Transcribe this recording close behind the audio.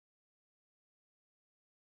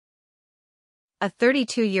A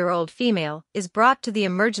 32-year-old female is brought to the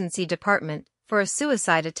emergency department for a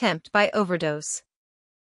suicide attempt by overdose.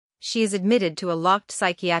 She is admitted to a locked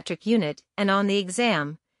psychiatric unit, and on the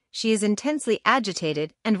exam, she is intensely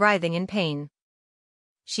agitated and writhing in pain.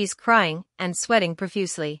 She's crying and sweating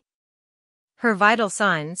profusely. Her vital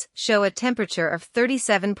signs show a temperature of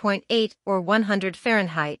 37.8 or 100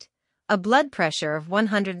 Fahrenheit, a blood pressure of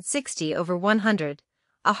 160/100,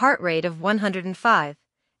 a heart rate of 105,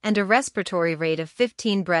 and a respiratory rate of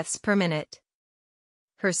 15 breaths per minute.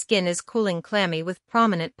 Her skin is cooling clammy with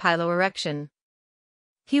prominent piloerection.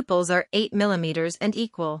 Pupils are 8 mm and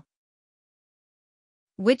equal.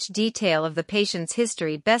 Which detail of the patient's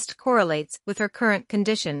history best correlates with her current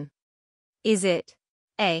condition? Is it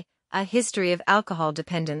A. a history of alcohol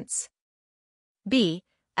dependence, B.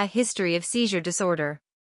 a history of seizure disorder,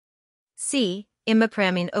 C.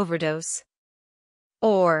 imipramine overdose,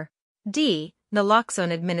 or D.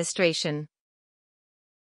 naloxone administration?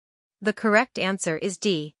 The correct answer is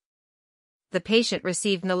D. The patient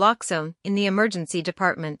received naloxone in the emergency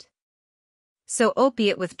department. So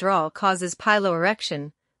opiate withdrawal causes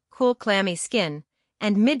piloerection, cool clammy skin,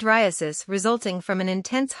 and mydriasis resulting from an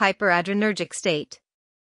intense hyperadrenergic state.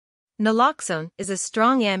 Naloxone is a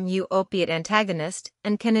strong Mu opiate antagonist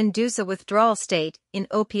and can induce a withdrawal state in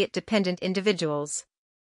opiate-dependent individuals.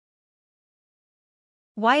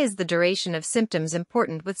 Why is the duration of symptoms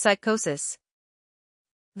important with psychosis?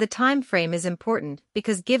 The time frame is important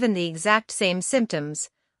because given the exact same symptoms,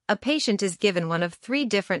 a patient is given one of 3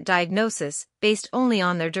 different diagnoses based only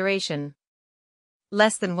on their duration.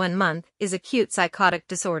 Less than 1 month is acute psychotic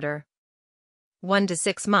disorder. 1 to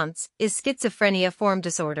 6 months is schizophrenia form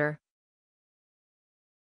disorder.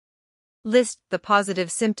 List the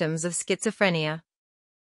positive symptoms of schizophrenia.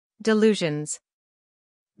 Delusions,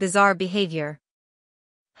 bizarre behavior,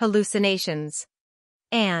 hallucinations,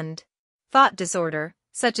 and thought disorder,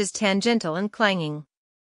 such as tangential and clanging.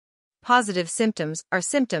 Positive symptoms are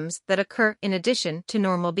symptoms that occur in addition to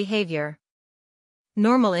normal behavior.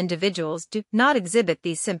 Normal individuals do not exhibit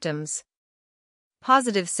these symptoms.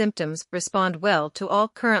 Positive symptoms respond well to all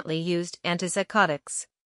currently used antipsychotics.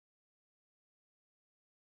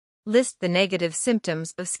 List the negative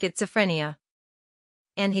symptoms of schizophrenia.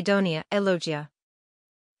 Anhedonia, alogia,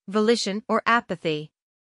 volition or apathy,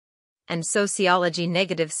 and sociology.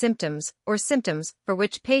 Negative symptoms, or symptoms for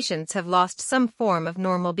which patients have lost some form of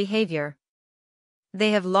normal behavior.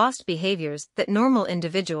 They have lost behaviors that normal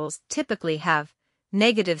individuals typically have.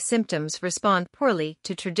 Negative symptoms respond poorly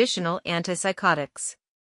to traditional antipsychotics.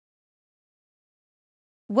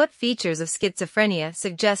 What features of schizophrenia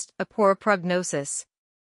suggest a poor prognosis?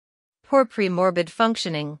 Poor premorbid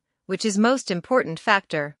functioning, which is most important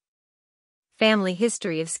factor. Family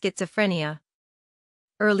history of schizophrenia.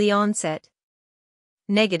 Early onset.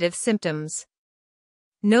 Negative symptoms.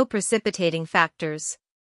 No precipitating factors.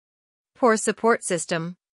 Poor support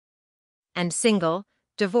system. And single,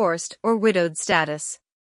 divorced or widowed status.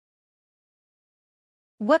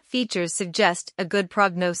 What features suggest a good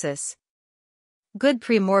prognosis? Good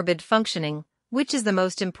premorbid functioning, which is the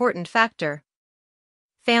most important factor.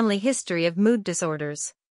 Family history of mood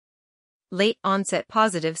disorders. Late onset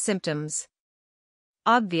positive symptoms.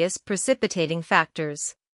 Obvious precipitating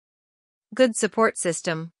factors. Good support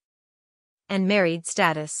system. And married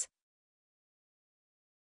status.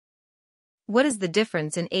 What is the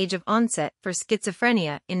difference in age of onset for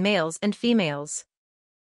schizophrenia in males and females?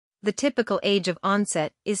 The typical age of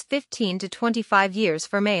onset is 15 to 25 years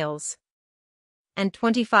for males, and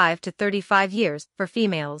 25 to 35 years for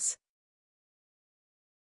females.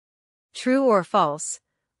 True or false?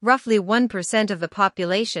 Roughly 1% of the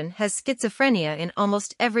population has schizophrenia in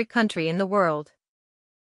almost every country in the world.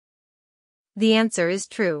 The answer is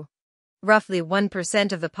true. Roughly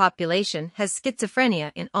 1% of the population has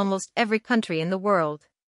schizophrenia in almost every country in the world.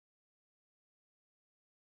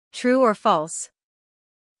 True or false?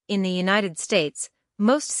 In the United States,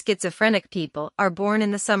 most schizophrenic people are born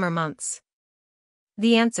in the summer months.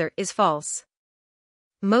 The answer is false.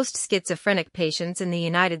 Most schizophrenic patients in the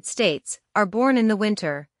United States are born in the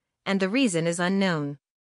winter, and the reason is unknown.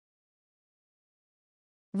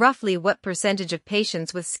 Roughly what percentage of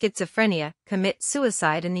patients with schizophrenia commit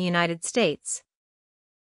suicide in the United States?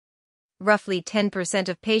 Roughly 10%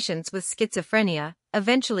 of patients with schizophrenia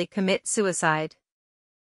eventually commit suicide.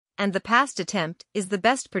 And the past attempt is the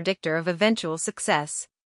best predictor of eventual success.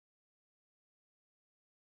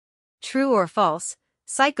 True or false?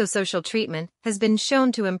 Psychosocial treatment has been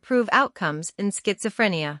shown to improve outcomes in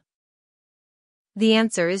schizophrenia. The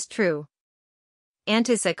answer is true.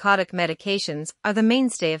 Antipsychotic medications are the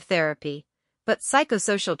mainstay of therapy, but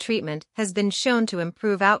psychosocial treatment has been shown to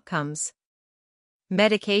improve outcomes.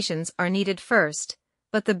 medications are needed first,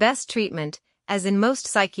 but the best treatment, as in most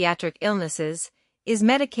psychiatric illnesses, is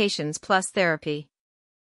medications plus therapy.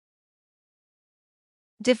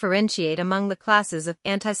 Differentiate among the classes of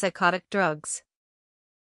antipsychotic drugs.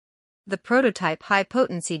 The prototype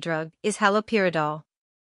high-potency drug is haloperidol.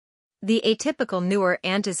 The atypical newer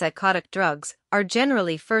antipsychotic drugs are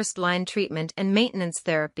generally first-line treatment and maintenance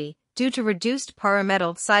therapy due to reduced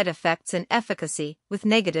pyramidal side effects and efficacy with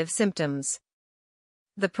negative symptoms.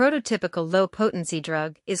 The prototypical low-potency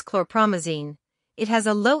drug is chlorpromazine. It has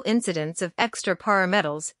a low incidence of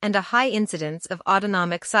extrapyramidals and a high incidence of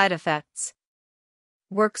autonomic side effects.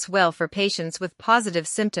 Works well for patients with positive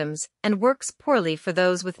symptoms and works poorly for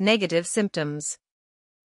those with negative symptoms.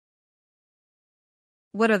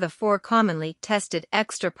 What are the 4 commonly tested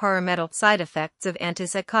extrapyramidal side effects of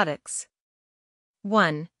antipsychotics?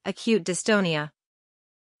 1. Acute dystonia.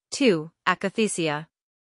 2. Akathisia.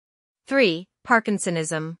 3.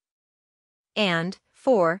 Parkinsonism. And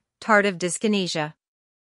 4. Tardive dyskinesia.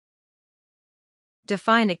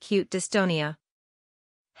 Define acute dystonia.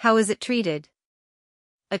 How is it treated?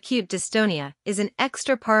 Acute dystonia is an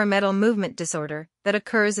extrapyramidal movement disorder that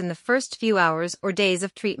occurs in the first few hours or days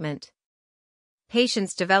of treatment.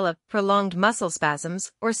 Patients develop prolonged muscle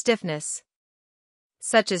spasms or stiffness,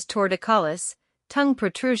 such as torticollis, tongue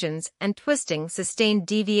protrusions, and twisting sustained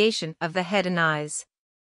deviation of the head and eyes.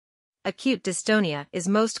 Acute dystonia is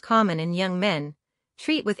most common in young men.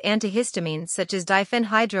 Treat with antihistamines such as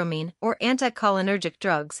diphenhydramine or anticholinergic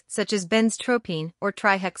drugs such as benztropine or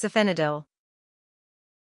trihexyphenidyl.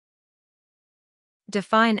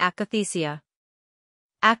 Define akathisia.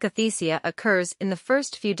 Akathisia occurs in the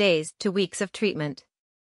first few days to weeks of treatment.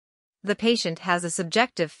 The patient has a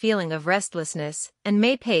subjective feeling of restlessness and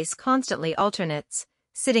may pace constantly alternates,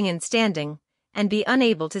 sitting and standing, and be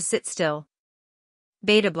unable to sit still.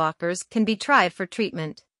 Beta blockers can be tried for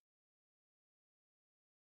treatment.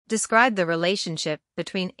 Describe the relationship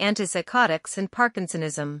between antipsychotics and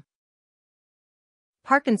Parkinsonism.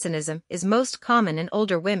 Parkinsonism is most common in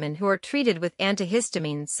older women who are treated with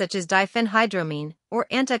antihistamines such as diphenhydramine or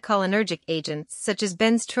anticholinergic agents such as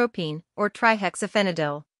benztropine or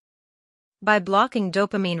trihexyphenidyl. By blocking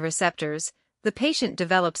dopamine receptors, the patient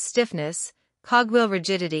develops stiffness, cogwheel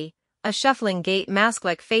rigidity, a shuffling gait,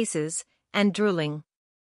 mask-like faces, and drooling.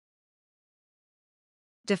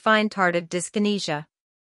 Define tardive dyskinesia.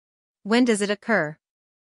 When does it occur?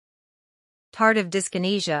 Tardive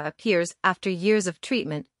dyskinesia appears after years of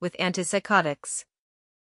treatment with antipsychotics.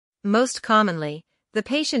 Most commonly, the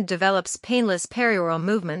patient develops painless perioral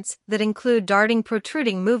movements that include darting,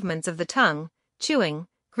 protruding movements of the tongue, chewing,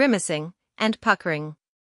 grimacing, and puckering.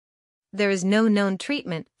 There is no known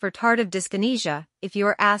treatment for tardive dyskinesia if you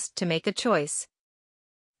are asked to make a choice.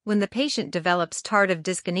 When the patient develops tardive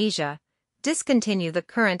dyskinesia, discontinue the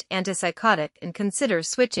current antipsychotic and consider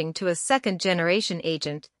switching to a second-generation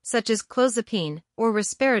agent, such as clozapine or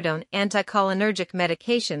risperidone. Anticholinergic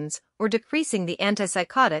medications or decreasing the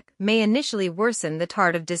antipsychotic may initially worsen the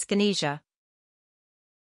tardive dyskinesia.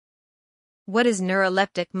 What is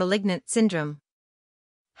neuroleptic malignant syndrome?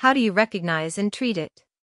 How do you recognize and treat it?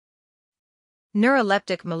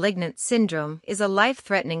 Neuroleptic malignant syndrome is a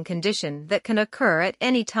life-threatening condition that can occur at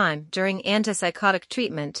any time during antipsychotic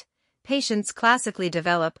treatment. Patients classically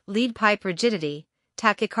develop lead pipe rigidity,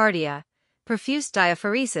 tachycardia, profuse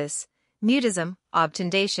diaphoresis, mutism,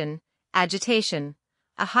 obtundation, agitation,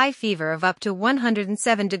 a high fever of up to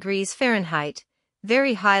 107 degrees Fahrenheit,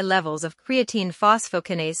 very high levels of creatine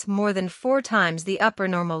phosphokinase more than 4 times the upper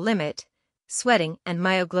normal limit, sweating, and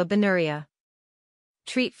myoglobinuria.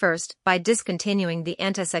 Treat first by discontinuing the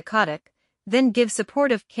antipsychotic, then give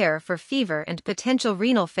supportive care for fever and potential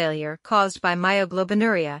renal failure caused by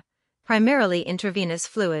myoglobinuria, primarily intravenous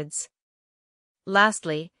fluids.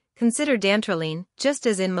 Lastly, consider dantrolene, just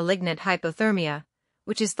as in malignant hypothermia,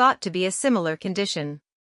 which is thought to be a similar condition.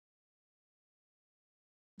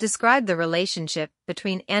 Describe the relationship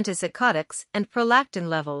between antipsychotics and prolactin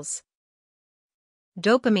levels.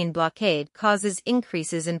 Dopamine blockade causes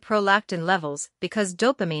increases in prolactin levels because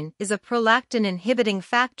dopamine is a prolactin-inhibiting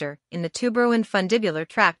factor in the tuberoinfundibular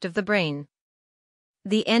tract of the brain.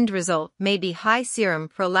 The end result may be high serum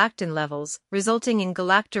prolactin levels, resulting in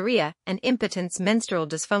galactorrhea and impotence, menstrual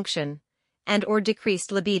dysfunction, and/or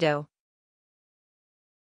decreased libido.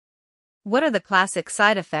 What are the classic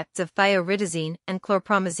side effects of thioridazine and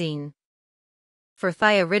chlorpromazine? For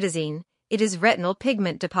thioridazine, it is retinal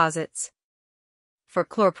pigment deposits. For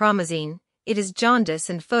chlorpromazine, it is jaundice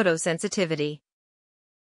and photosensitivity.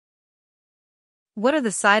 What are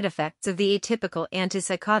the side effects of the atypical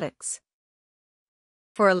antipsychotics?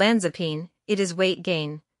 For olanzapine, it is weight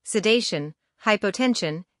gain, sedation,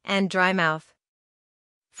 hypotension, and dry mouth.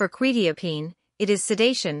 For quetiapine, it is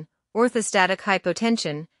sedation, orthostatic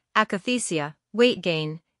hypotension, akathisia, weight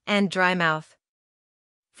gain, and dry mouth.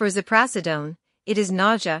 For ziprasidone, it is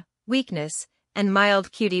nausea, weakness, and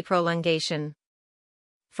mild QT prolongation.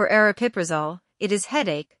 For aripiprazole, it is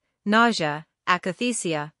headache, nausea,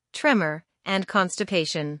 akathisia, tremor, and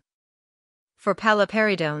constipation. For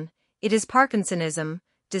paliperidone, it is Parkinsonism,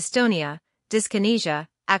 dystonia, dyskinesia,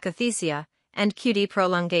 akathisia, and QT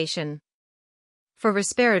prolongation. For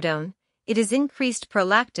risperidone, it is increased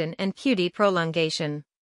prolactin and QT prolongation.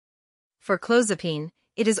 For clozapine,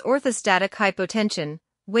 it is orthostatic hypotension,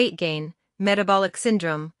 weight gain, metabolic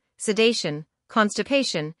syndrome, sedation,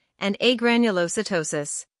 constipation, and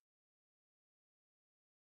agranulocytosis.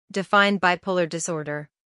 Define bipolar disorder.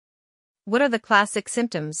 What are the classic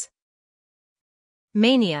symptoms?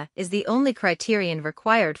 Mania is the only criterion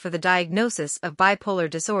required for the diagnosis of bipolar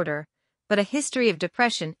disorder, but a history of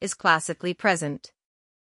depression is classically present.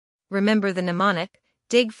 Remember the mnemonic,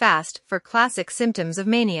 dig fast, for classic symptoms of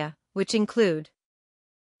mania, which include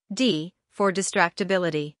D for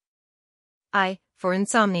distractibility, I for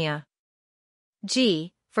insomnia,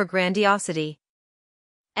 G for grandiosity,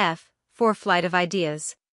 F for flight of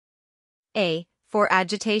ideas, A for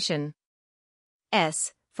agitation,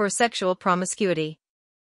 S for sexual promiscuity,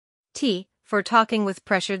 T for talking with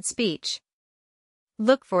pressured speech.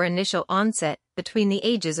 Look for initial onset between the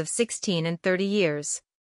ages of 16 and 30 years.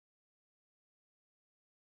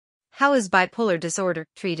 How is bipolar disorder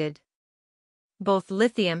treated? Both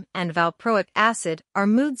lithium and valproic acid are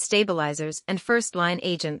mood stabilizers and first-line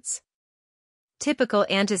agents. Typical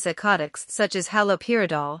antipsychotics such as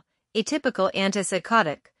haloperidol, atypical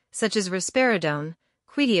antipsychotic such as risperidone,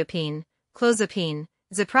 quetiapine, clozapine,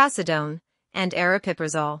 ziprasidone, and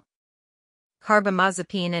aripiprazole.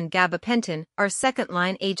 Carbamazepine and gabapentin are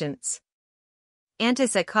second-line agents.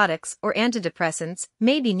 Antipsychotics or antidepressants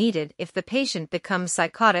may be needed if the patient becomes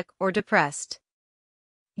psychotic or depressed.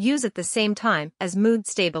 Use at the same time as mood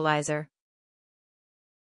stabilizer.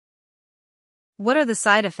 What are the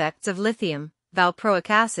side effects of lithium,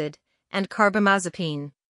 valproic acid, and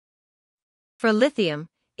carbamazepine? For lithium,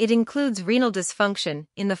 it includes renal dysfunction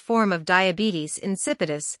in the form of diabetes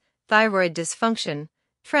insipidus, thyroid dysfunction,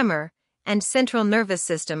 tremor, and central nervous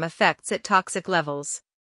system effects at toxic levels.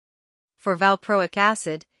 For valproic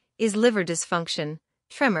acid, is liver dysfunction,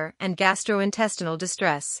 tremor, and gastrointestinal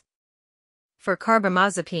distress. For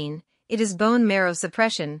carbamazepine, it is bone marrow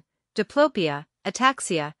suppression, diplopia,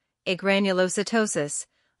 ataxia, agranulocytosis,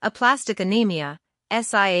 aplastic anemia,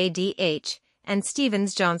 SIADH, and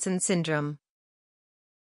Stevens-Johnson syndrome.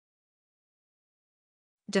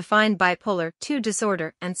 Define bipolar II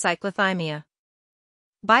disorder and cyclothymia.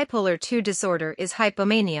 Bipolar II disorder is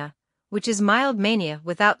hypomania, which is mild mania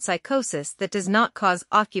without psychosis that does not cause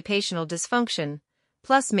occupational dysfunction,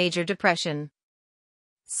 plus major depression.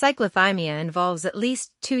 Cyclothymia involves at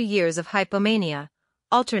least 2 years of hypomania,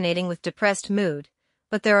 alternating with depressed mood,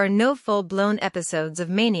 but there are no full-blown episodes of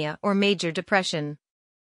mania or major depression.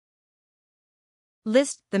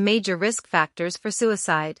 List the major risk factors for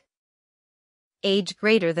suicide. Age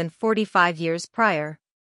greater than 45 years prior.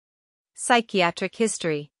 Psychiatric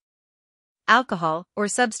history. Alcohol or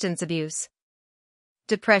substance abuse.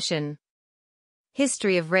 Depression.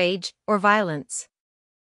 History of rage or violence.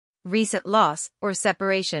 Recent loss or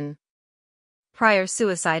separation. Prior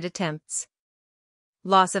suicide attempts.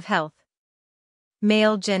 Loss of health.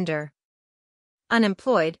 Male gender.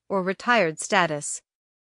 Unemployed or retired status.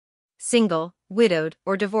 Single, widowed,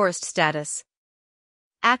 or divorced status.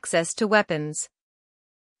 Access to weapons.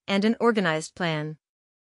 And an organized plan.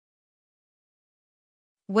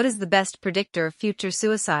 What is the best predictor of future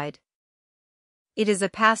suicide? It is a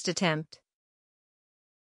past attempt.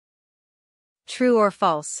 True or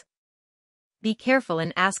false? Be careful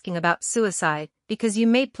in asking about suicide because you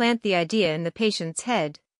may plant the idea in the patient's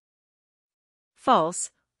head.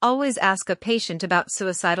 False, always ask a patient about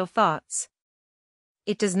suicidal thoughts.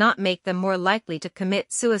 It does not make them more likely to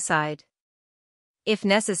commit suicide. If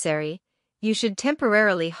necessary, you should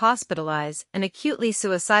temporarily hospitalize an acutely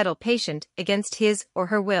suicidal patient against his or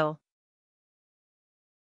her will.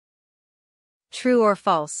 True or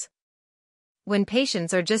false? When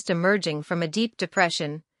patients are just emerging from a deep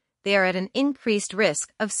depression, they are at an increased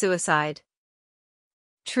risk of suicide.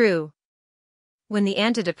 True. When the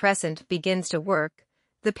antidepressant begins to work,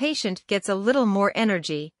 the patient gets a little more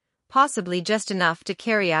energy, possibly just enough to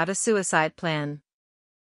carry out a suicide plan.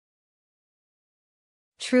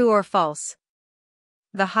 True or false?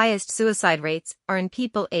 The highest suicide rates are in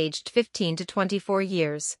people aged 15 to 24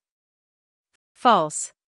 years.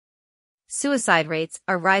 False. Suicide rates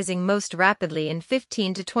are rising most rapidly in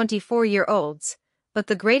 15 to 24-year-olds, but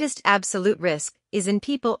the greatest absolute risk is in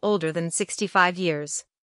people older than 65 years.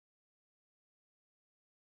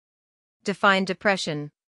 Define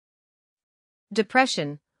depression.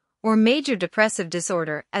 Depression, or major depressive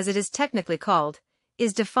disorder as it is technically called,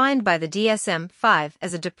 is defined by the DSM-5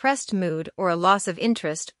 as a depressed mood or a loss of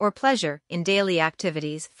interest or pleasure in daily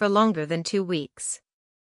activities for longer than 2 weeks.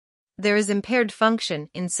 There is impaired function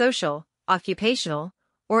in social, occupational,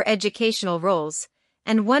 or educational roles,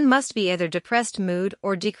 and one must be either depressed mood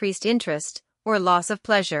or decreased interest, or loss of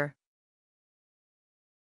pleasure.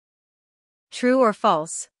 True or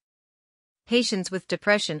false? Patients with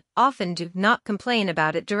depression often do not complain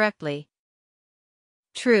about it directly.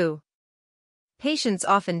 True. Patients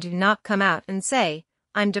often do not come out and say,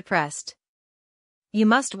 "I'm depressed." You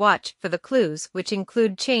must watch for the clues, which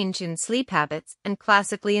include change in sleep habits and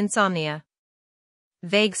classically insomnia.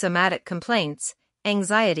 Vague somatic complaints,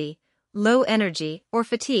 anxiety, low energy or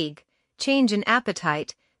fatigue, change in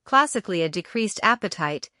appetite, classically a decreased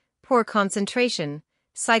appetite, poor concentration,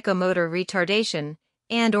 psychomotor retardation,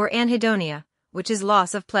 and/or anhedonia, which is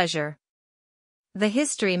loss of pleasure. The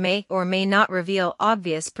history may or may not reveal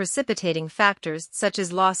obvious precipitating factors such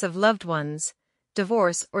as loss of loved ones,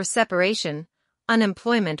 divorce or separation,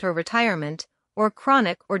 unemployment or retirement, or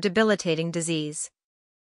chronic or debilitating disease.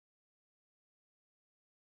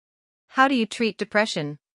 How do you treat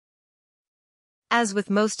depression? As with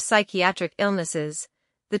most psychiatric illnesses,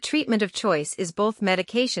 the treatment of choice is both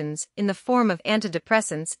medications in the form of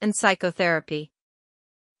antidepressants and psychotherapy.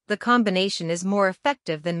 The combination is more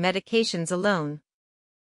effective than medications alone.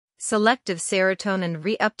 Selective serotonin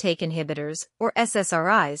reuptake inhibitors, or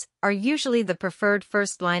SSRIs, are usually the preferred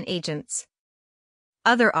first-line agents.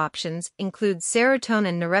 Other options include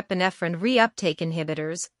serotonin norepinephrine reuptake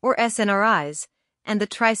inhibitors, or SNRIs, and the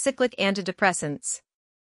tricyclic antidepressants.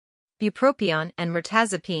 Bupropion and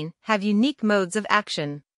mirtazapine have unique modes of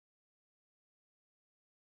action.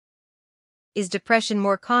 Is depression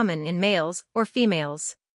more common in males or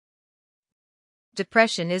females?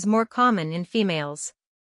 Depression is more common in females.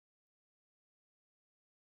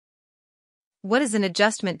 What is an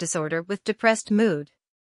adjustment disorder with depressed mood?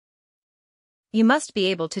 You must be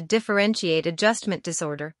able to differentiate adjustment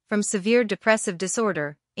disorder from severe depressive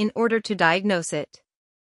disorder in order to diagnose it.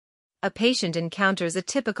 A patient encounters a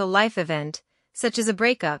typical life event, such as a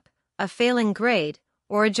breakup, a failing grade,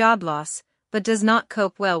 or a job loss, but does not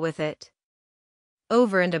cope well with it.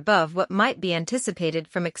 Over and above what might be anticipated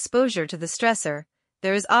from exposure to the stressor,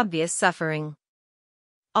 there is obvious suffering.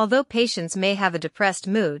 Although patients may have a depressed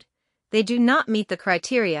mood, they do not meet the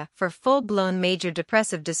criteria for full-blown major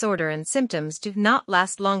depressive disorder, and symptoms do not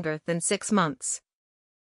last longer than 6 months.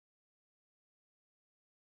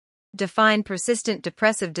 Define persistent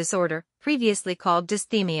depressive disorder, previously called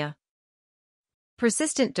dysthymia.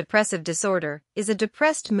 Persistent depressive disorder is a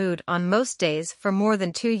depressed mood on most days for more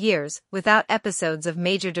than 2 years without episodes of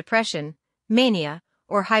major depression, mania,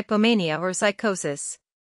 or hypomania or psychosis.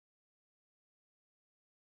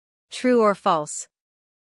 True or false?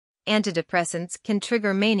 Antidepressants can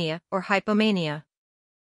trigger mania or hypomania.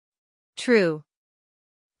 True.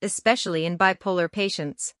 Especially in bipolar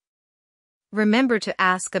patients. Remember to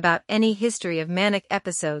ask about any history of manic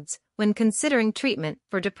episodes when considering treatment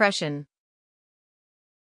for depression.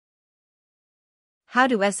 How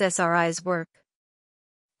do SSRIs work?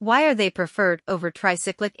 Why are they preferred over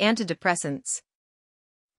tricyclic antidepressants?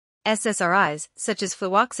 SSRIs, such as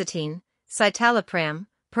fluoxetine, citalopram,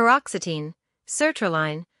 paroxetine,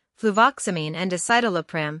 sertraline, fluvoxamine and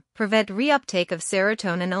escitalopram, prevent reuptake of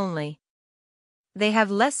serotonin only. They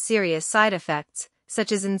have less serious side effects,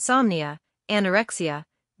 such as insomnia, anorexia,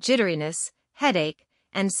 jitteriness, headache,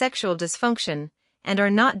 and sexual dysfunction, and are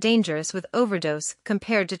not dangerous with overdose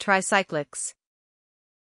compared to tricyclics.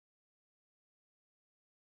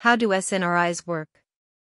 How do SNRIs work?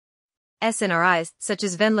 SNRIs, such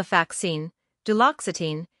as venlafaxine,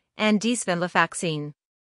 duloxetine, and desvenlafaxine,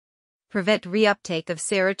 prevent reuptake of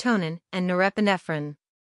serotonin and norepinephrine.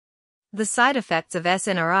 The side effects of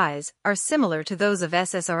SNRIs are similar to those of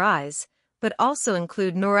SSRIs, but also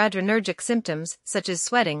include noradrenergic symptoms such as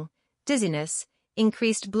sweating, dizziness,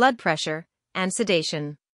 increased blood pressure, and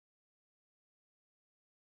sedation.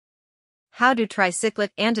 How do tricyclic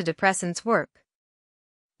antidepressants work?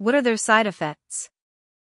 What are their side effects?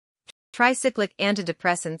 Tricyclic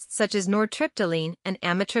antidepressants such as nortriptyline and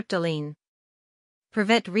amitriptyline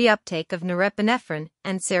prevent reuptake of norepinephrine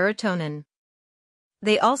and serotonin.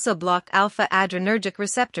 They also block alpha-adrenergic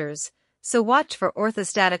receptors, so watch for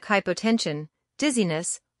orthostatic hypotension,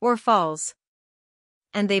 dizziness, or falls.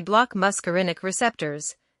 And they block muscarinic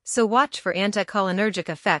receptors, so watch for anticholinergic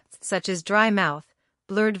effects such as dry mouth,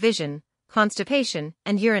 blurred vision, constipation,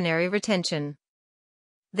 and urinary retention.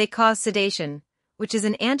 They cause sedation, which is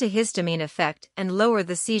an antihistamine effect, and lower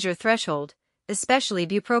the seizure threshold, especially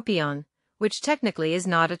bupropion, which technically is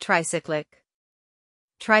not a tricyclic.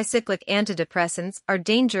 Tricyclic antidepressants are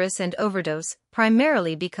dangerous and overdose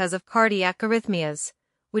primarily because of cardiac arrhythmias,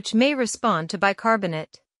 which may respond to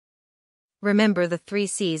bicarbonate. Remember the 3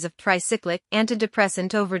 C's of tricyclic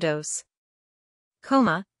antidepressant overdose: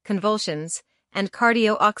 coma, convulsions, and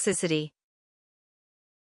cardiotoxicity.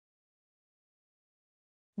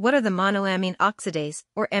 What are the monoamine oxidase,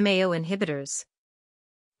 or MAO inhibitors?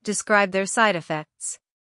 Describe their side effects.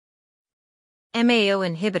 MAO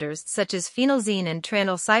inhibitors such as phenelzine and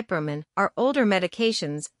tranylcypromine are older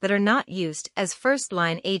medications that are not used as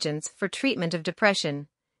first-line agents for treatment of depression.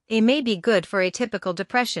 They may be good for atypical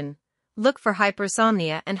depression. Look for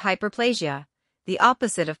hypersomnia and hyperplasia, the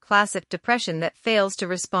opposite of classic depression that fails to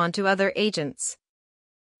respond to other agents.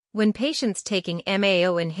 When patients taking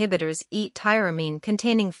MAO inhibitors eat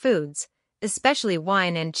tyramine-containing foods, especially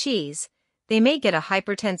wine and cheese, they may get a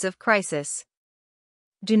hypertensive crisis.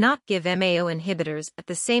 Do not give MAO inhibitors at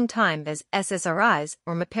the same time as SSRIs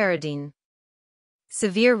or meperidine.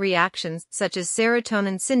 Severe reactions such as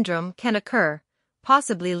serotonin syndrome can occur,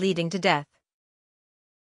 possibly leading to death.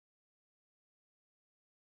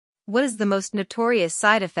 What is the most notorious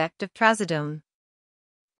side effect of trazodone?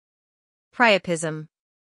 Priapism,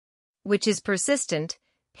 which is persistent,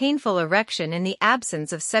 painful erection in the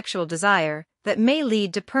absence of sexual desire that may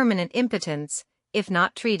lead to permanent impotence, if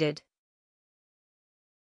not treated.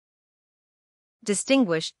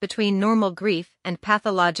 Distinguish between normal grief and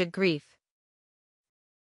pathologic grief.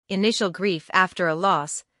 Initial grief after a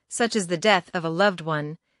loss, such as the death of a loved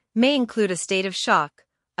one, may include a state of shock,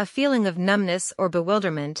 a feeling of numbness or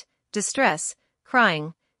bewilderment, distress,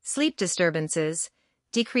 crying, sleep disturbances,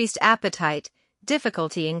 decreased appetite,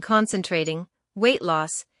 difficulty in concentrating, weight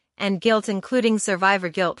loss, and guilt, including survivor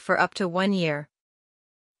guilt for up to 1 year.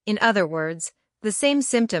 In other words, the same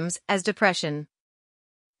symptoms as depression.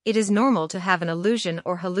 It is normal to have an illusion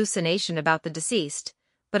or hallucination about the deceased,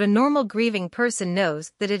 but a normal grieving person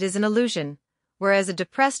knows that it is an illusion, whereas a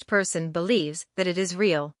depressed person believes that it is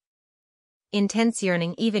real. Intense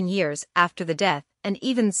yearning even years after the death, and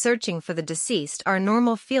even searching for the deceased, are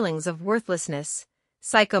normal feelings of worthlessness.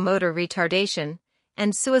 Psychomotor retardation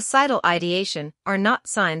and suicidal ideation are not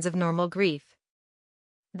signs of normal grief.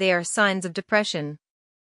 They are signs of depression.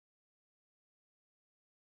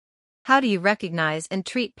 How do you recognize and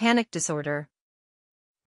treat panic disorder?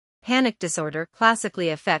 Panic disorder classically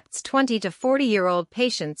affects 20 to 40-year-old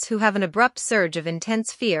patients who have an abrupt surge of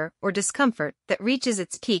intense fear or discomfort that reaches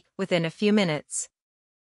its peak within a few minutes.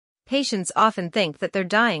 Patients often think that they're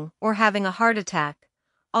dying or having a heart attack,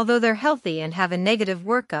 although they're healthy and have a negative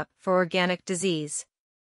workup for organic disease.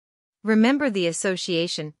 Remember the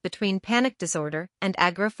association between panic disorder and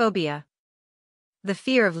agoraphobia. The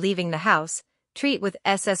fear of leaving the house. Treat with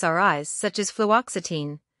SSRIs such as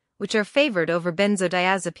fluoxetine, which are favored over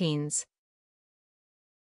benzodiazepines.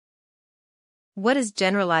 What is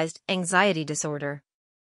generalized anxiety disorder?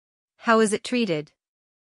 How is it treated?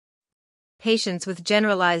 Patients with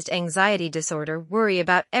generalized anxiety disorder worry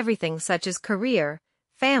about everything such as career,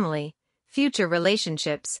 family, future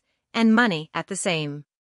relationships, and money at the same.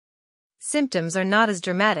 Symptoms are not as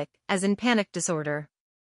dramatic as in panic disorder.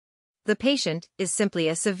 The patient is simply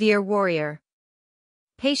a severe worrier.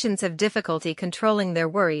 Patients have difficulty controlling their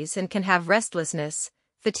worries and can have restlessness,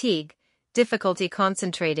 fatigue, difficulty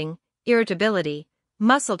concentrating, irritability,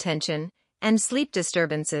 muscle tension, and sleep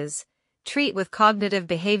disturbances. Treat with cognitive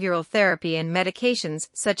behavioral therapy and medications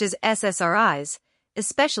such as SSRIs,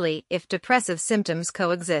 especially if depressive symptoms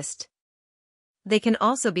coexist. They can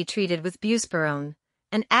also be treated with buspirone,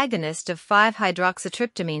 an agonist of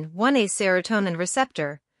 5-hydroxytryptamine 1A serotonin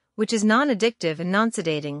receptor, which is non-addictive and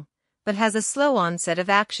non-sedating, but has a slow onset of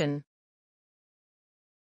action.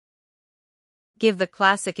 Give the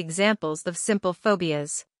classic examples of simple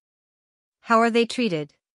phobias. How are they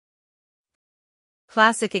treated?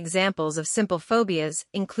 Classic examples of simple phobias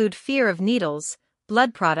include fear of needles,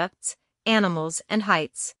 blood products, animals, and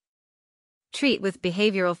heights. Treat with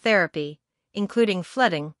behavioral therapy, including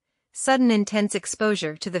flooding, sudden intense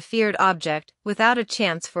exposure to the feared object without a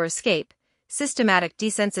chance for escape, systematic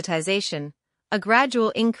desensitization, a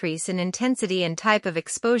gradual increase in intensity and type of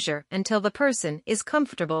exposure until the person is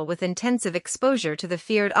comfortable with intensive exposure to the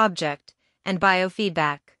feared object, and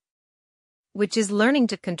biofeedback, which is learning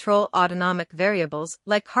to control autonomic variables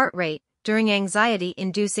like heart rate during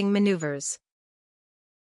anxiety-inducing maneuvers.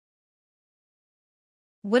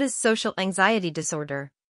 What is social anxiety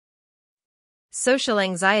disorder? Social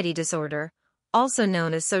anxiety disorder, also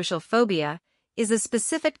known as social phobia, is a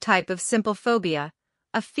specific type of simple phobia,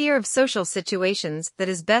 a fear of social situations that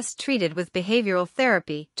is best treated with behavioral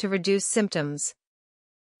therapy to reduce symptoms.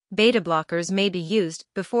 Beta blockers may be used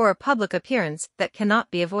before a public appearance that cannot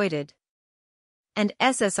be avoided. And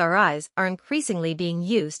SSRIs are increasingly being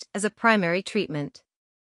used as a primary treatment.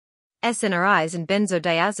 SNRIs and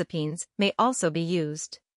benzodiazepines may also be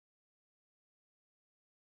used.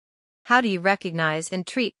 How do you recognize and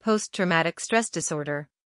treat post-traumatic stress disorder?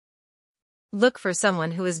 Look for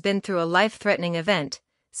someone who has been through a life-threatening event,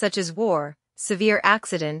 such as war, severe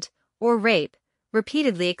accident, or rape,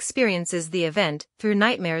 repeatedly experiences the event through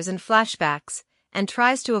nightmares and flashbacks, and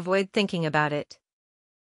tries to avoid thinking about it.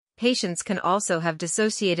 Patients can also have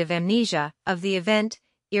dissociative amnesia of the event,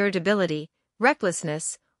 irritability,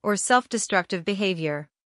 recklessness, or self-destructive behavior.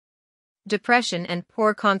 Depression and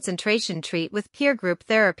poor concentration. Treat with peer group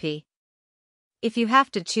therapy. If you have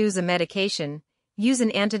to choose a medication, use an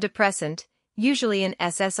antidepressant, usually an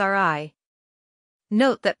SSRI.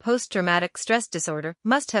 Note that post-traumatic stress disorder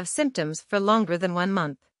must have symptoms for longer than 1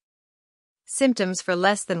 month. Symptoms for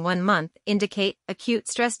less than 1 month indicate acute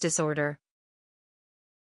stress disorder.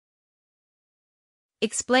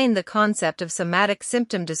 Explain the concept of somatic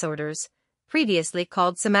symptom disorders, previously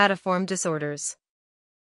called somatoform disorders.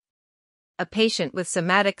 A patient with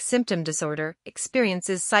somatic symptom disorder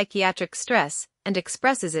experiences psychiatric stress and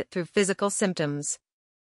expresses it through physical symptoms.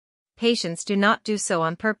 Patients do not do so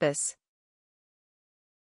on purpose.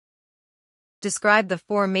 Describe the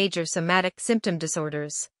 4 major somatic symptom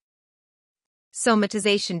disorders.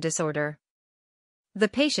 Somatization disorder. The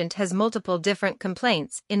patient has multiple different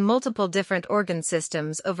complaints in multiple different organ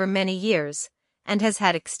systems over many years, and has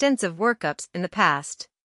had extensive workups in the past.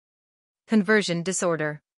 Conversion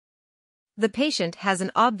disorder. The patient has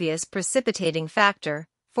an obvious precipitating factor,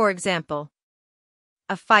 for example,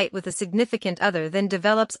 a fight with a significant other, then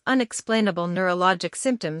develops unexplainable neurologic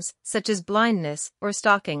symptoms such as blindness or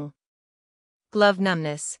stalking. Glove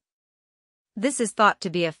numbness. This is thought to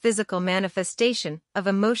be a physical manifestation of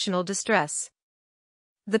emotional distress.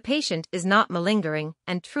 The patient is not malingering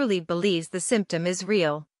and truly believes the symptom is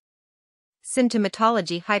real.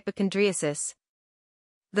 Symptomatology. Hypochondriasis.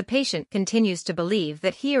 The patient continues to believe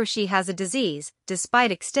that he or she has a disease,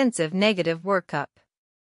 despite extensive negative workup.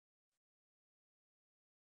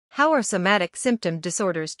 How are somatic symptom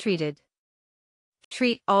disorders treated?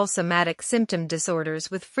 Treat all somatic symptom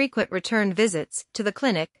disorders with frequent return visits to the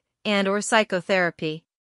clinic and/or psychotherapy.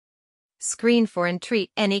 Screen for and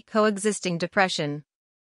treat any coexisting depression.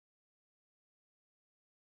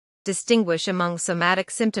 Distinguish among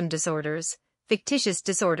somatic symptom disorders, fictitious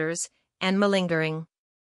disorders, and malingering.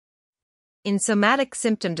 In somatic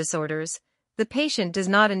symptom disorders, the patient does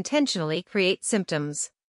not intentionally create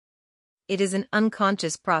symptoms. It is an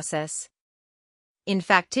unconscious process. In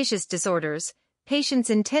factitious disorders, patients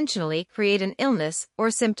intentionally create an illness or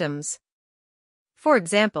symptoms. For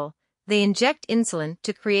example, they inject insulin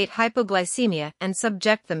to create hypoglycemia and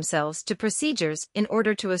subject themselves to procedures in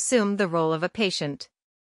order to assume the role of a patient.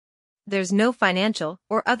 There's no financial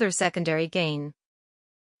or other secondary gain.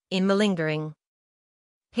 In malingering,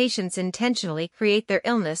 patients intentionally create their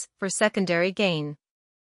illness for secondary gain.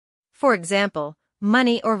 For example,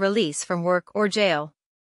 money or release from work or jail.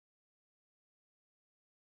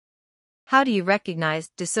 How do you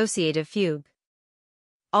recognize dissociative fugue?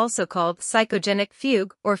 Also called psychogenic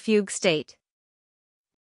fugue or fugue state.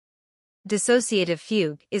 Dissociative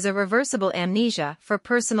fugue is a reversible amnesia for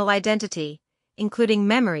personal identity, including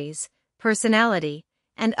memories, personality,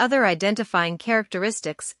 and other identifying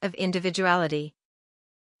characteristics of individuality.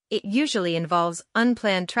 It usually involves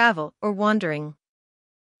unplanned travel or wandering.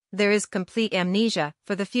 There is complete amnesia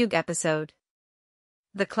for the fugue episode.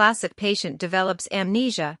 The classic patient develops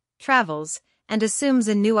amnesia, travels, and assumes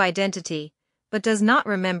a new identity, but does not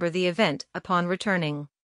remember the event upon returning.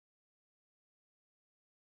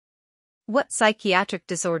 What psychiatric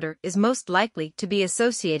disorder is most likely to be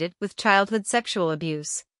associated with childhood sexual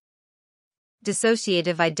abuse?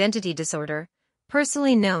 Dissociative identity disorder,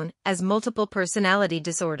 personally known as multiple personality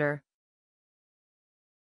disorder.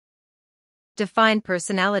 Define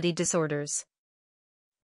personality disorders.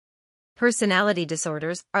 Personality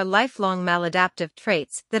disorders are lifelong maladaptive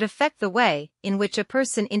traits that affect the way in which a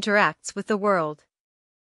person interacts with the world.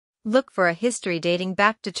 Look for a history dating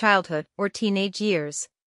back to childhood or teenage years.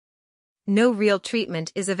 No real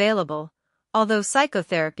treatment is available, although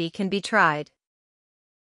psychotherapy can be tried.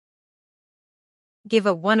 Give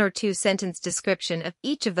a 1 or 2 sentence description of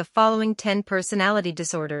each of the following 10 personality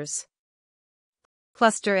disorders.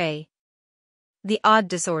 Cluster A. The odd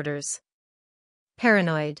disorders.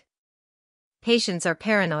 Paranoid. Patients are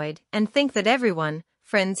paranoid and think that everyone,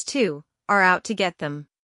 friends too, are out to get them.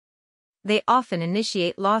 They often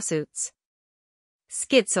initiate lawsuits.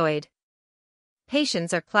 Schizoid.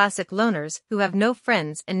 Patients are classic loners who have no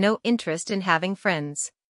friends and no interest in having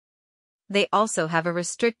friends. They also have a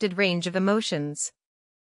restricted range of emotions.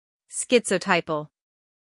 Schizotypal.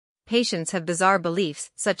 Patients have bizarre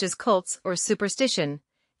beliefs such as cults or superstition,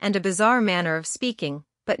 and a bizarre manner of speaking,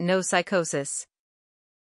 but no psychosis.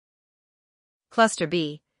 Cluster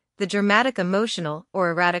B. The dramatic emotional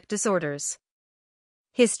or erratic disorders.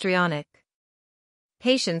 Histrionic.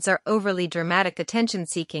 Patients are overly dramatic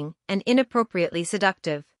attention-seeking and inappropriately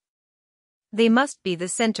seductive. They must be the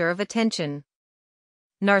center of attention.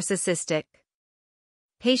 Narcissistic.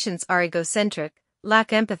 Patients are egocentric,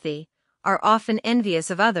 lack empathy, are often envious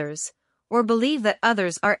of others, or believe that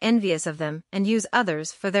others are envious of them and use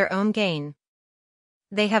others for their own gain.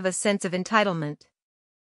 They have a sense of entitlement.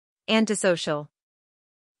 Antisocial.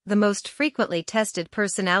 The most frequently tested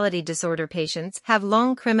personality disorder patients have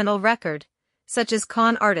long criminal record, such as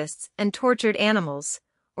con artists and tortured animals,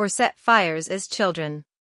 or set fires as children.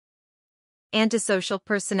 Antisocial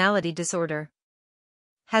personality disorder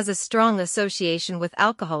has a strong association with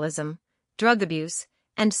alcoholism, drug abuse,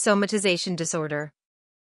 and somatization disorder.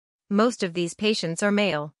 Most of these patients are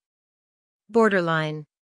male. Borderline.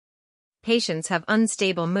 Patients have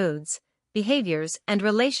unstable moods, behaviors, and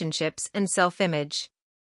relationships and self-image.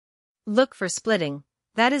 Look for splitting.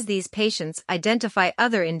 That is, these patients identify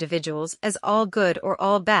other individuals as all good or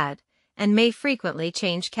all bad, and may frequently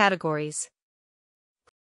change categories.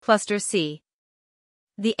 Cluster C.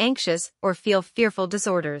 The anxious or feel fearful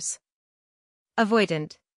disorders.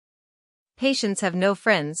 Avoidant. Patients have no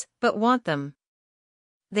friends, but want them.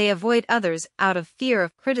 They avoid others out of fear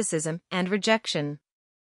of criticism and rejection.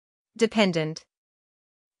 Dependent.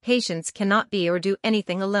 Patients cannot be or do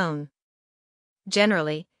anything alone.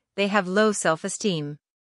 Generally, they have low self-esteem.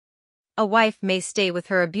 A wife may stay with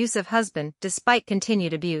her abusive husband despite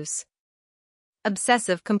continued abuse.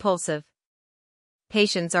 Obsessive-compulsive.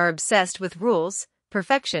 Patients are obsessed with rules,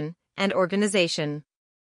 perfection, and organization.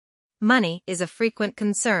 Money is a frequent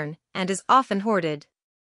concern and is often hoarded.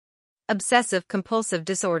 Obsessive-compulsive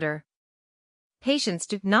disorder. Patients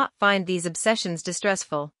do not find these obsessions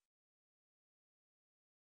distressful.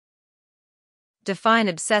 Define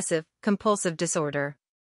obsessive-compulsive disorder.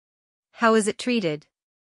 How is it treated?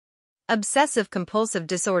 Obsessive-compulsive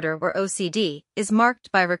disorder, or OCD, is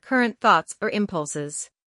marked by recurrent thoughts or impulses.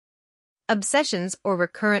 Obsessions or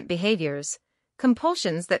recurrent behaviors,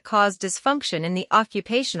 compulsions that cause dysfunction in the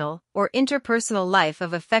occupational or interpersonal life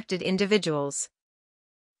of affected individuals.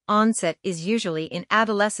 Onset is usually in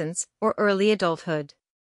adolescence or early adulthood.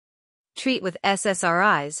 Treat with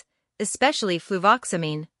SSRIs, especially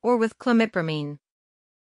fluvoxamine, or with clomipramine.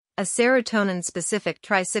 A serotonin-specific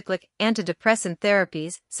tricyclic antidepressant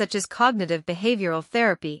therapies such as cognitive behavioral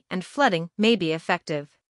therapy and flooding may be effective.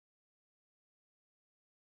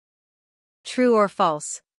 True or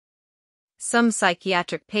false? Some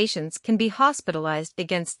psychiatric patients can be hospitalized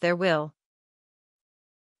against their will.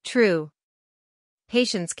 True.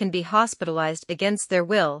 Patients can be hospitalized against their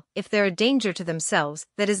will if they're a danger to themselves,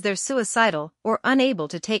 that is, they're suicidal or unable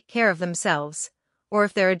to take care of themselves, or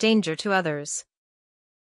if they're a danger to others.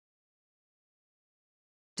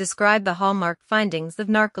 Describe the hallmark findings of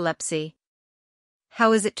narcolepsy.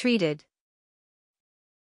 How is it treated?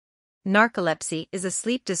 Narcolepsy is a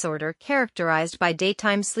sleep disorder characterized by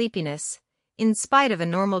daytime sleepiness, in spite of a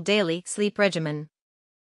normal daily sleep regimen.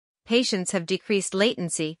 Patients have decreased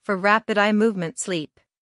latency for rapid eye movement sleep.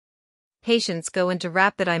 Patients go into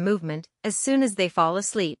rapid eye movement as soon as they fall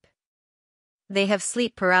asleep. They have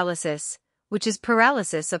sleep paralysis, which is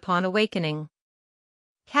paralysis upon awakening.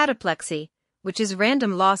 Cataplexy, which is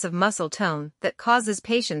random loss of muscle tone that causes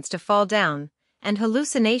patients to fall down, and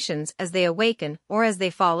hallucinations as they awaken or as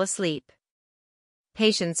they fall asleep.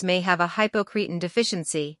 Patients may have a hypocretin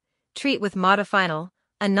deficiency. Treat with modafinil,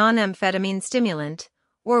 a non-amphetamine stimulant,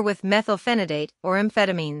 or with methylphenidate or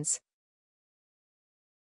amphetamines.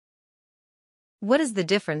 What is the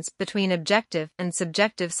difference between objective and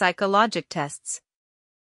subjective psychologic tests?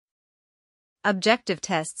 Objective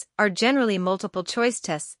tests are generally multiple-choice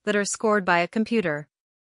tests that are scored by a computer.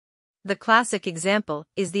 The classic example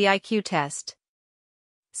is the IQ test.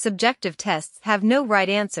 Subjective tests have no right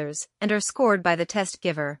answers and are scored by the test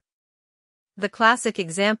giver. The classic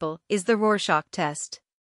example is the Rorschach test.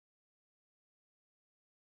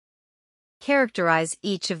 Characterize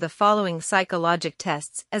each of the following psychologic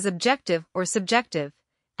tests as objective or subjective,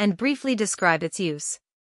 and briefly describe its use.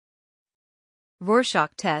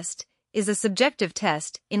 Rorschach test is a subjective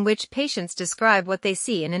test in which patients describe what they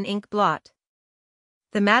see in an ink blot.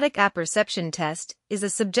 Thematic apperception test is a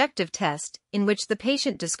subjective test in which the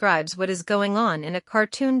patient describes what is going on in a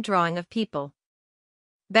cartoon drawing of people.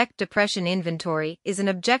 Beck Depression Inventory is an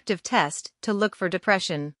objective test to look for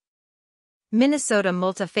depression. Minnesota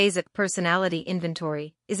Multiphasic Personality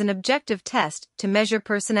Inventory is an objective test to measure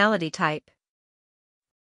personality type.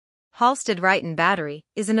 Halstead-Wrighton Battery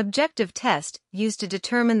is an objective test used to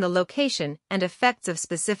determine the location and effects of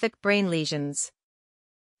specific brain lesions.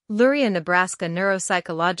 Luria Nebraska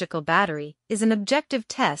Neuropsychological Battery is an objective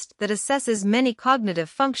test that assesses many cognitive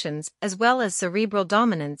functions as well as cerebral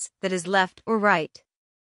dominance, that is left or right.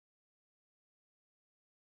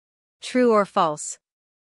 True or false?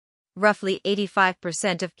 Roughly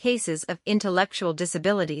 85% of cases of intellectual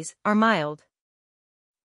disabilities are mild.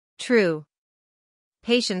 True.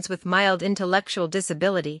 Patients with mild intellectual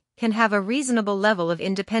disability can have a reasonable level of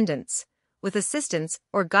independence, with assistance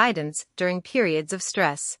or guidance during periods of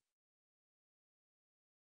stress.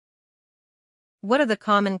 What are the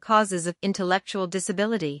common causes of intellectual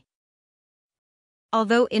disability?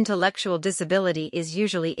 Although intellectual disability is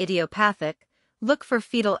usually idiopathic, look for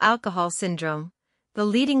fetal alcohol syndrome, the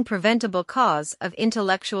leading preventable cause of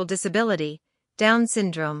intellectual disability, Down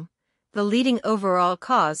syndrome, the leading overall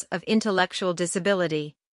cause of intellectual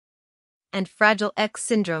disability, and Fragile X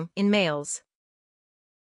syndrome in males.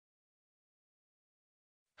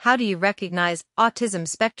 How do you recognize autism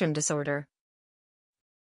spectrum disorder?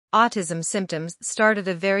 Autism symptoms start at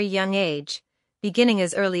a very young age, beginning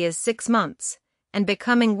as early as 6 months, and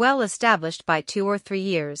becoming well established by 2 or 3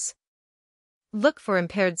 years. Look for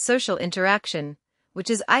impaired social interaction, which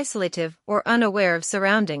is isolative or unaware of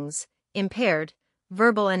surroundings, impaired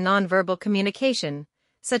verbal and nonverbal communication,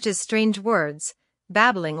 such as strange words,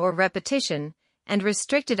 babbling or repetition, and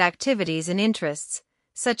restricted activities and interests,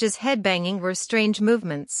 such as headbanging or strange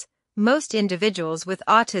movements. Most individuals with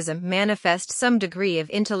autism manifest some degree of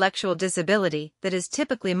intellectual disability that is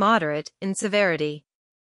typically moderate in severity.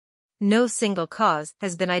 No single cause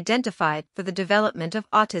has been identified for the development of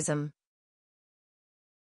autism.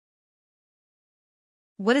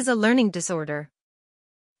 What is a learning disorder?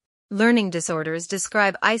 Learning disorders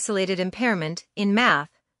describe isolated impairment in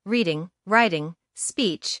math, reading, writing,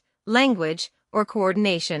 speech, language, or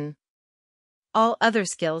coordination. All other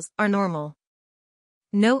skills are normal.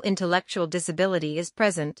 No intellectual disability is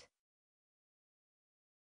present.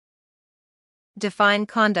 Define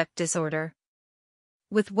conduct disorder.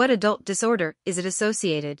 With what adult disorder is it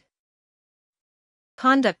associated?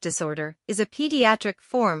 Conduct disorder is a pediatric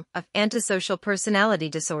form of antisocial personality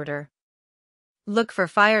disorder. Look for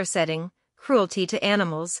fire setting, cruelty to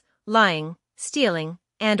animals, lying, stealing,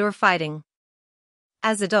 and/or fighting.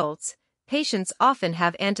 As adults, patients often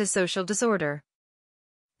have antisocial disorder.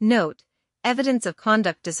 Note: evidence of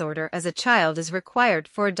conduct disorder as a child is required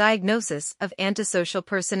for a diagnosis of antisocial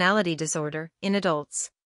personality disorder in adults.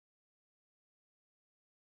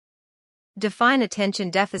 Define attention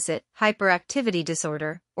deficit hyperactivity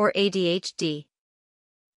disorder, or ADHD.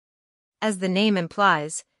 As the name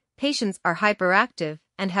implies, patients are hyperactive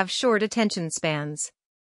and have short attention spans.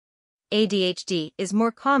 ADHD is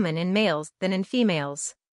more common in males than in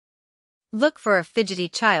females. Look for a fidgety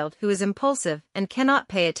child who is impulsive and cannot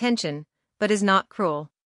pay attention, but is not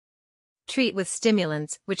cruel. Treat with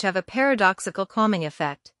stimulants which have a paradoxical calming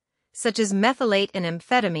effect, such as methylate and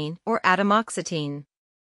amphetamine or atomoxetine.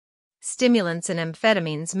 Stimulants and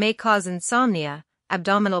amphetamines may cause insomnia,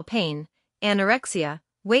 abdominal pain, anorexia,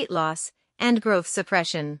 weight loss, and growth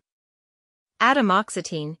suppression.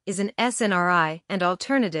 Atomoxetine is an SNRI and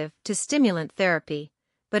alternative to stimulant therapy,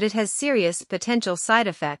 but it has serious potential side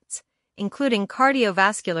effects, including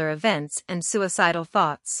cardiovascular events and suicidal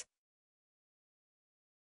thoughts.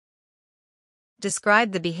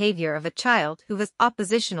 Describe the behavior of a child who has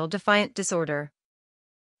oppositional defiant disorder.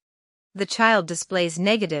 The child displays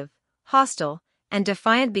negative, hostile, and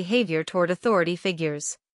defiant behavior toward authority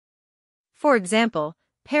figures. For example,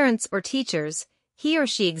 parents or teachers. He or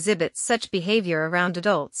she exhibits such behavior around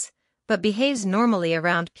adults, but behaves normally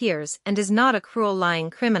around peers and is not a cruel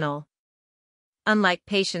lying criminal. Unlike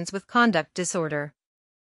patients with conduct disorder.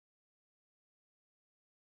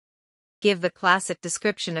 Give the classic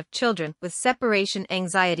description of children with separation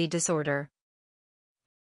anxiety disorder.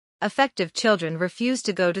 Affective children refuse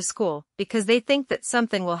to go to school because they think that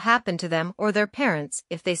something will happen to them or their parents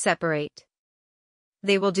if they separate.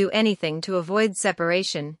 They will do anything to avoid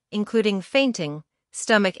separation, including fainting,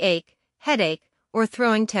 stomach ache, headache, or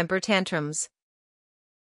throwing temper tantrums.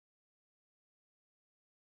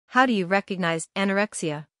 How do you recognize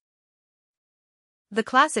anorexia? The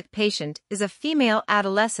classic patient is a female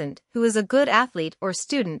adolescent who is a good athlete or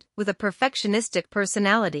student with a perfectionistic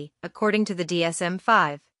personality, according to the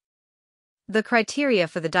DSM-5. The criteria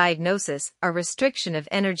for the diagnosis are restriction of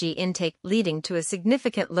energy intake leading to a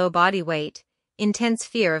significant low body weight, intense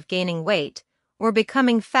fear of gaining weight, or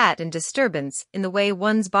becoming fat, and disturbance in the way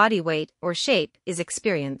one's body weight or shape is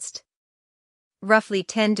experienced. Roughly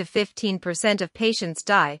 10 to 15% of patients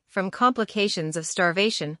die from complications of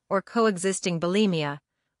starvation or coexisting bulimia,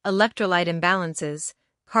 electrolyte imbalances,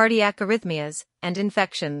 cardiac arrhythmias, and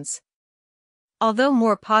infections. Although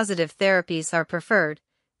more positive therapies are preferred,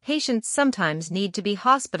 patients sometimes need to be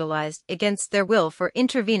hospitalized against their will for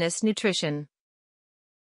intravenous nutrition.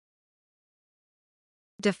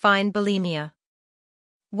 Define bulimia.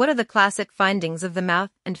 What are the classic findings of the mouth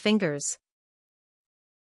and fingers?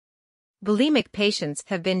 Bulimic patients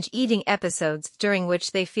have binge eating episodes during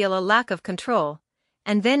which they feel a lack of control,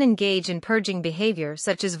 and then engage in purging behavior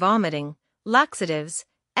such as vomiting, laxatives,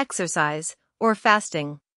 exercise, or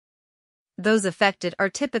fasting. Those affected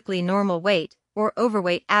are typically normal weight or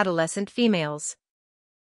overweight adolescent females.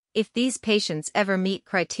 If these patients ever meet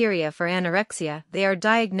criteria for anorexia, they are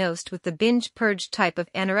diagnosed with the binge-purge type of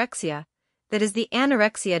anorexia, that is, the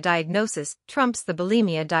anorexia diagnosis trumps the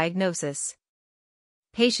bulimia diagnosis.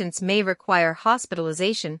 Patients may require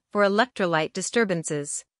hospitalization for electrolyte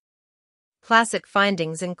disturbances. Classic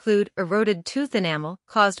findings include eroded tooth enamel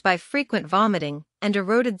caused by frequent vomiting and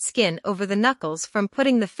eroded skin over the knuckles from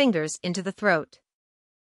putting the fingers into the throat.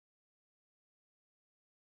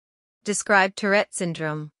 Describe Tourette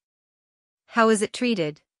syndrome. How is it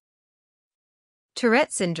treated?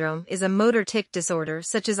 Tourette syndrome is a motor tic disorder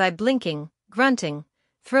such as eye blinking, grunting,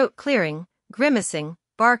 throat clearing, grimacing,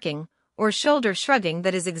 barking, or shoulder shrugging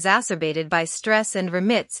that is exacerbated by stress and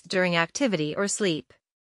remits during activity or sleep.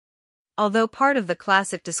 Although part of the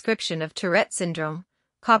classic description of Tourette syndrome,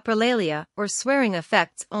 coprolalia or swearing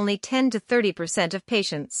affects only 10 to 30% of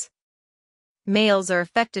patients. Males are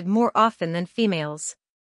affected more often than females.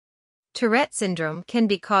 Tourette syndrome can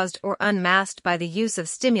be caused or unmasked by the use of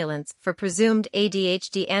stimulants for presumed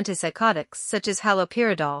ADHD antipsychotics such as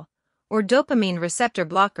haloperidol, or dopamine receptor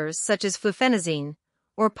blockers such as fluphenazine,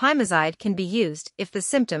 or pimozide can be used if the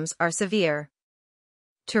symptoms are severe.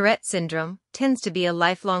 Tourette syndrome tends to be a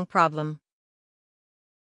lifelong problem.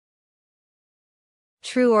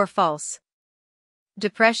 True or false?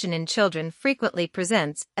 Depression in children frequently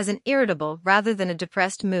presents as an irritable rather than a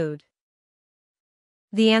depressed mood.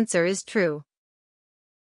 The answer is true.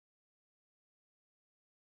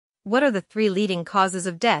 What are the 3 leading causes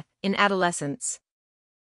of death in adolescence?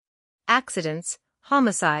 Accidents,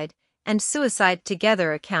 homicide, and suicide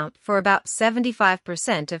together account for about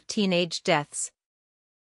 75% of teenage deaths.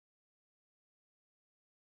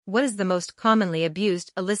 What is the most commonly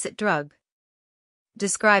abused illicit drug?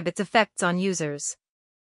 Describe its effects on users.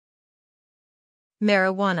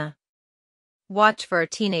 Marijuana. Watch for a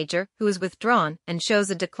teenager who is withdrawn and shows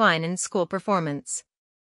a decline in school performance.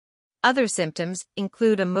 Other symptoms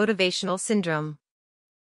include a motivational syndrome.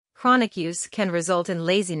 Chronic use can result in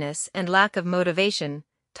laziness and lack of motivation,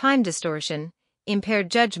 time distortion, impaired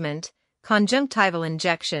judgment, conjunctival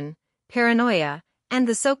injection, paranoia, and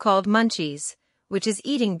the so-called munchies, which is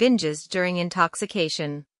eating binges during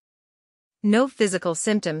intoxication. No physical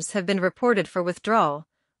symptoms have been reported for withdrawal,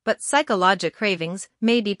 but psychologic cravings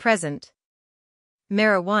may be present.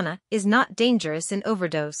 Marijuana is not dangerous in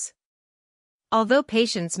overdose. Although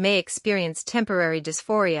patients may experience temporary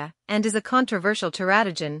dysphoria and is a controversial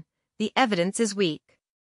teratogen, the evidence is weak.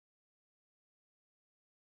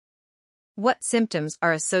 What symptoms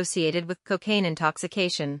are associated with cocaine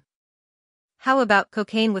intoxication? How about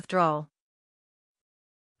cocaine withdrawal?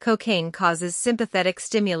 Cocaine causes sympathetic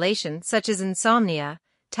stimulation such as insomnia,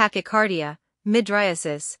 tachycardia,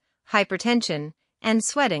 mydriasis, hypertension, and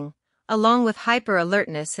sweating, along with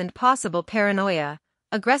hyper-alertness and possible paranoia,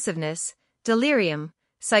 aggressiveness, delirium,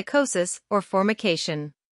 psychosis, or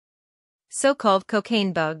formication. So-called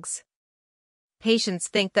cocaine bugs. Patients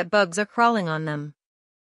think that bugs are crawling on them.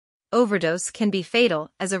 Overdose can be fatal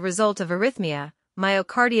as a result of arrhythmia,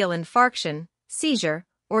 myocardial infarction, seizure,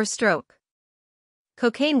 or stroke.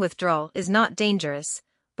 Cocaine withdrawal is not dangerous,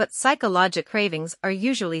 but psychologic cravings are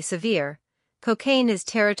usually severe. Cocaine is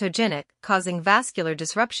teratogenic, causing vascular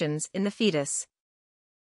disruptions in the fetus.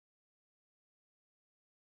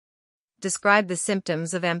 Describe the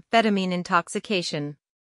symptoms of amphetamine intoxication.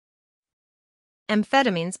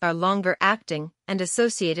 Amphetamines are longer-acting and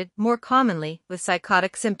associated more commonly with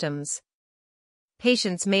psychotic symptoms.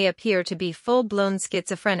 Patients may appear to be full-blown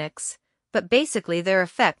schizophrenics, but basically their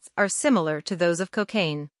effects are similar to those of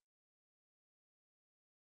cocaine.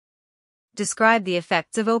 Describe the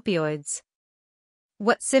effects of opioids.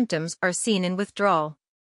 What symptoms are seen in withdrawal?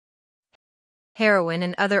 Heroin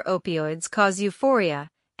and other opioids cause euphoria,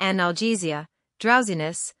 analgesia,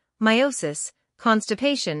 drowsiness, miosis,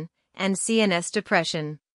 constipation, and CNS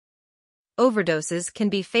depression. Overdoses can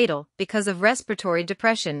be fatal because of respiratory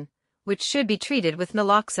depression, which should be treated with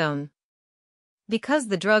naloxone. Because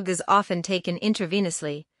the drug is often taken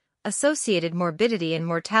intravenously, associated morbidity and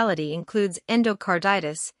mortality includes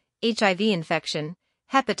endocarditis, HIV infection,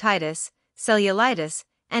 hepatitis, cellulitis,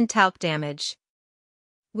 and talc damage.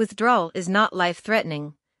 Withdrawal is not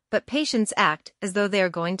life-threatening, but patients act as though they are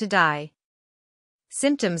going to die.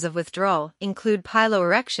 Symptoms of withdrawal include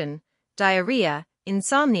piloerection, diarrhea,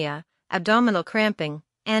 insomnia, abdominal cramping,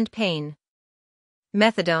 and pain.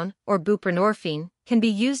 Methadone or buprenorphine can be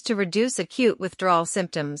used to reduce acute withdrawal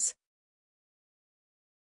symptoms.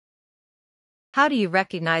 How do you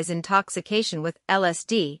recognize intoxication with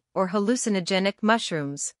LSD or hallucinogenic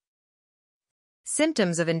mushrooms?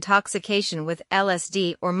 Symptoms of intoxication with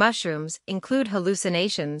LSD or mushrooms include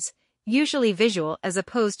hallucinations, usually visual as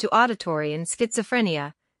opposed to auditory, in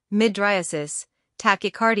schizophrenia, mydriasis,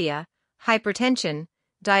 tachycardia, hypertension,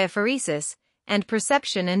 diaphoresis, and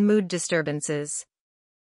perception and mood disturbances.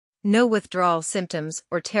 No withdrawal symptoms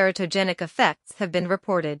or teratogenic effects have been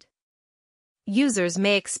reported. Users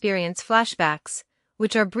may experience flashbacks,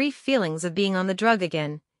 which are brief feelings of being on the drug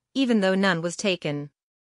again, even though none was taken.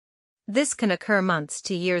 This can occur months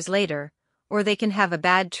to years later, or they can have a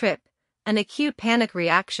bad trip, an acute panic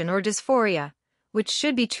reaction or dysphoria, which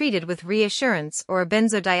should be treated with reassurance or a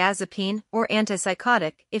benzodiazepine or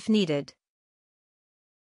antipsychotic if needed.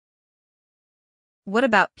 What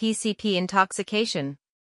about PCP intoxication?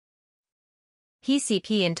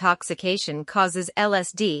 PCP intoxication causes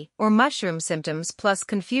LSD or mushroom symptoms plus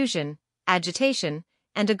confusion, agitation,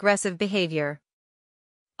 and aggressive behavior.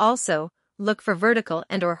 Also, look for vertical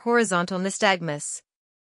and/or horizontal nystagmus.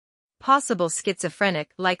 Possible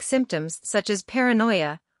schizophrenic-like symptoms such as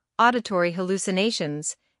paranoia, auditory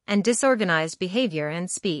hallucinations, and disorganized behavior and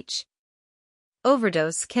speech.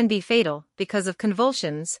 Overdose can be fatal because of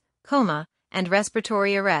convulsions, coma, and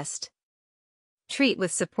respiratory arrest. Treat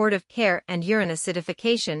with supportive care and urine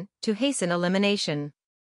acidification to hasten elimination.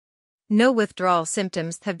 No withdrawal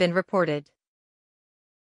symptoms have been reported.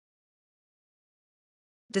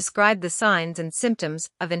 Describe the signs and symptoms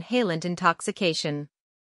of inhalant intoxication.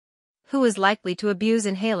 Who is likely to abuse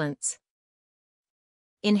inhalants?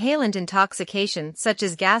 Inhalant intoxication, such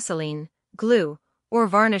as gasoline, glue, or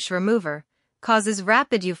varnish remover, causes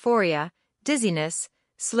rapid euphoria, dizziness,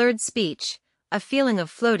 slurred speech, a feeling of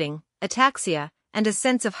floating, ataxia, and a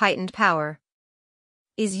sense of heightened power.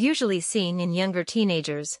 Is usually seen in younger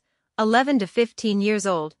teenagers, 11 to 15 years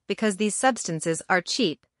old, because these substances are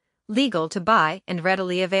cheap, legal to buy, and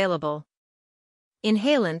readily available.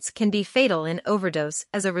 Inhalants can be fatal in overdose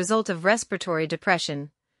as a result of respiratory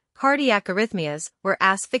depression, cardiac arrhythmias, or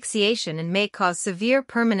asphyxiation, and may cause severe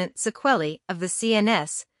permanent sequelae of the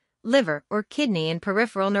CNS, liver, or kidney and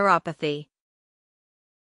peripheral neuropathy.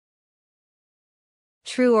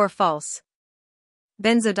 True or false?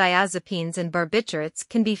 Benzodiazepines and barbiturates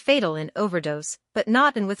can be fatal in overdose, but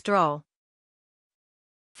not in withdrawal.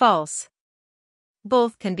 False.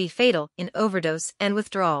 Both can be fatal in overdose and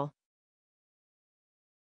withdrawal.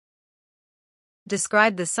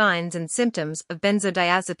 Describe the signs and symptoms of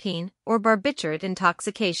benzodiazepine or barbiturate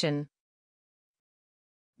intoxication.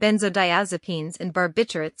 Benzodiazepines and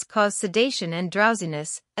barbiturates cause sedation and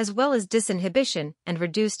drowsiness, as well as disinhibition and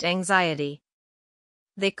reduced anxiety.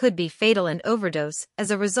 They could be fatal in overdose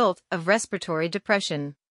as a result of respiratory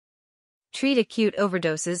depression. Treat acute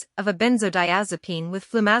overdoses of a benzodiazepine with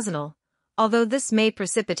flumazenol, although this may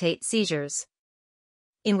precipitate seizures.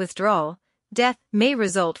 In withdrawal, death may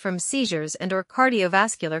result from seizures and/or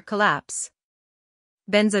cardiovascular collapse.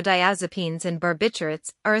 Benzodiazepines and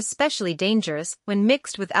barbiturates are especially dangerous when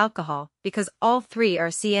mixed with alcohol because all three are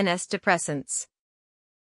CNS depressants.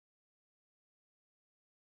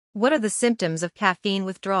 What are the symptoms of caffeine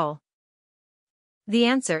withdrawal? The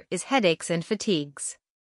answer is headaches and fatigues.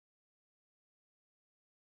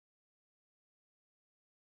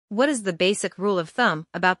 What is the basic rule of thumb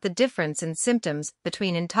about the difference in symptoms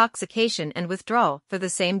between intoxication and withdrawal for the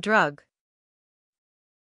same drug?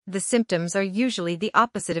 The symptoms are usually the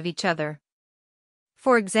opposite of each other.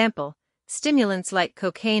 For example, stimulants like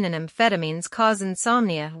cocaine and amphetamines cause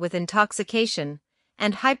insomnia with intoxication,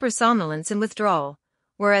 and hypersomnolence in withdrawal,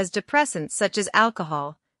 whereas depressants such as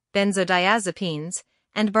alcohol, benzodiazepines,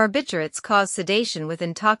 and barbiturates cause sedation with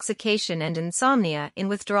intoxication and insomnia in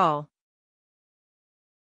withdrawal.